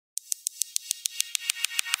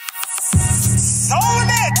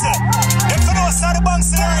of the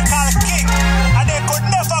Banks Lyrical King, and they could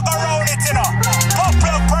never go round it, you know. Pop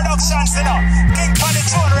Plug Productions, you know. King for the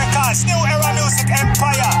Throne Records, New Era Music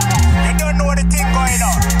Empire. You don't know the thing going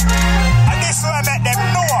on. And this will make them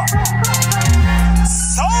know.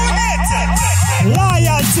 So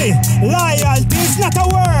loyalty, loyalty is not a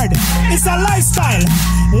word, it's a lifestyle.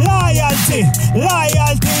 Loyalty,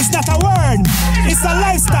 loyalty is not a word, it's a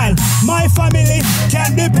lifestyle. My family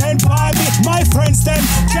can depend on me, my friends them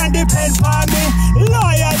can depend on me.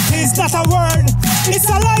 Loyalty is not a word, it's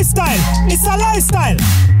a lifestyle, it's a lifestyle.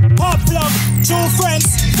 Pop Plug, true friends,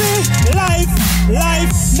 feel life,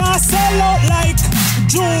 life, not sell out like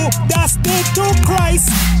Judas did to Christ.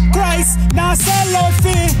 Christ, now sell out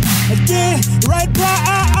fee. The red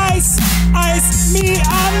bright ice, ice. Me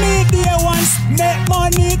and me, dear ones, make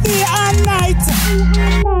money day and night.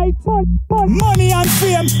 Money and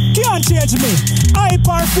fame can't change me. Hype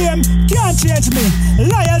or fame can't change me.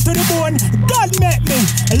 Loyal to the bone, God make me.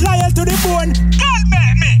 Loyal to the bone, God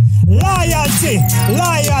make me. Loyalty,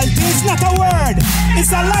 loyalty is not a word,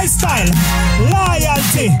 it's a lifestyle.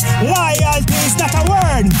 Loyalty, loyalty is not a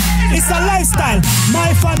word, it's a lifestyle.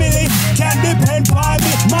 My family can depend on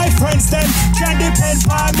me, my friends then can depend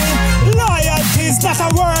on me. Loyalty is not a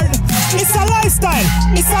word, it's a lifestyle,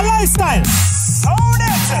 it's a lifestyle. So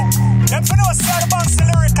that's it. Them for no Sir Banks the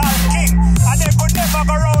Lyrical King, and they could never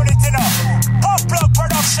go round it, you know. Pop Plug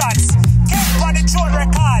Productions, King for the Throne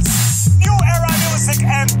Records, New Era Music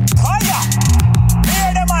Empire. Hear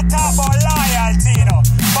them a talk about loyalty, you know.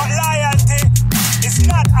 But loyalty is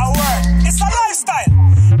not a word, it's a lifestyle.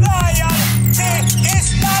 Loyalty is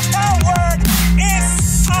not a word,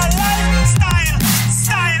 it's a lifestyle.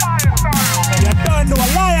 Style. You don't know,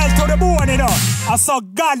 loyal to the bone, you know. I saw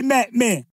God met me.